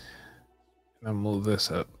 And I'll move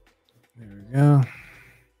this up. There we go.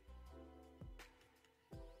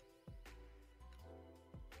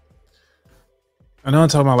 I know I'm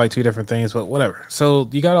talking about like two different things, but whatever. So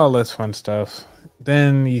you got all this fun stuff.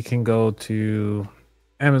 Then you can go to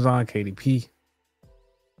Amazon KDP.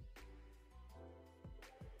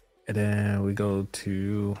 And then we go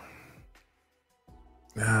to...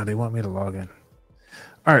 they want me to log in.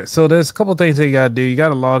 All right, so there's a couple things that you got to do. You got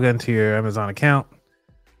to log into your Amazon account,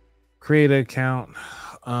 create an account,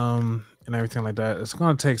 and everything like that. It's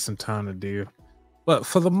going to take some time to do. But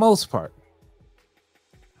for the most part,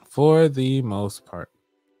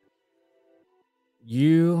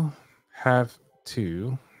 you have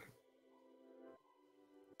to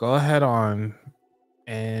go ahead on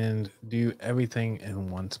and do everything in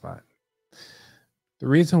one spot. The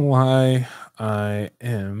reason why I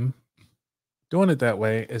am doing it that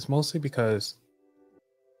way is mostly because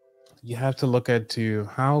you have to look at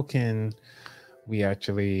how can we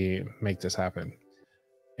actually make this happen.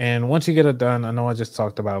 And once you get it done, I know I just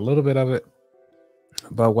talked about a little bit of it,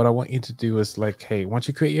 but what I want you to do is like, hey, once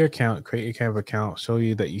you create your account, create your Canva account, show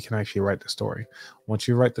you that you can actually write the story. Once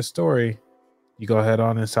you write the story, you go ahead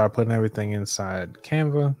on and start putting everything inside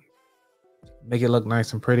Canva, make it look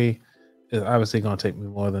nice and pretty. It's obviously going to take me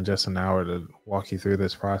more than just an hour to walk you through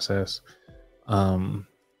this process.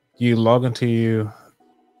 You log into your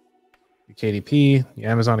KDP, your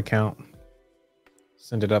Amazon account,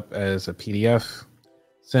 send it up as a PDF,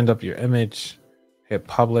 send up your image, hit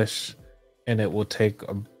publish, and it will take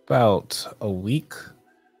about a week.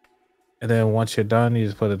 And then once you're done, you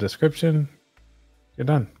just put a description, you're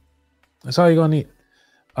done. That's all you're gonna need.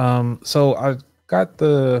 So I got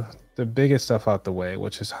the biggest stuff out the way,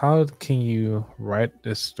 which is how can you write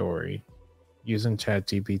this story using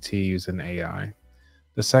ChatGPT, using AI.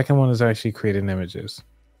 The second one is actually creating images.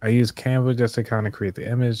 I use Canva just to kind of create the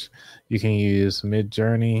image. You can use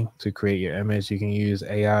Midjourney to create your image. You can use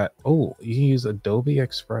AI. Oh, you can use Adobe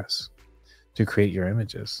Express to create your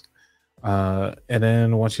images. And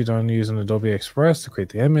then once you're done using Adobe Express to create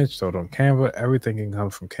the image, throw it on Canva. Everything can come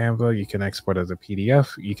from Canva. You can export as a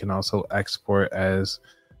PDF. You can also export as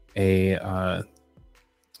a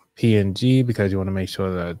PNG because you want to make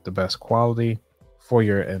sure that the best quality for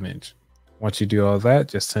your image. Once you do all that,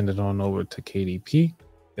 just send it on over to KDP.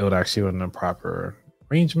 It would actually in the proper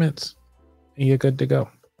arrangements, and you're good to go.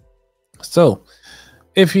 So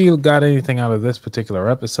if you got anything out of this particular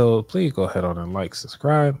episode, please go ahead on and like,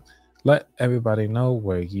 subscribe. Let everybody know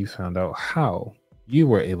where you found out how you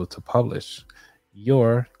were able to publish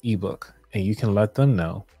your ebook, and you can let them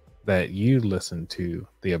know that you listened to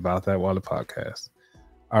the About That Wallet podcast.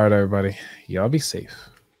 All right, everybody, y'all be safe.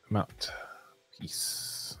 I'm out.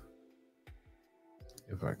 Peace.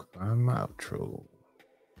 If I could find my outro.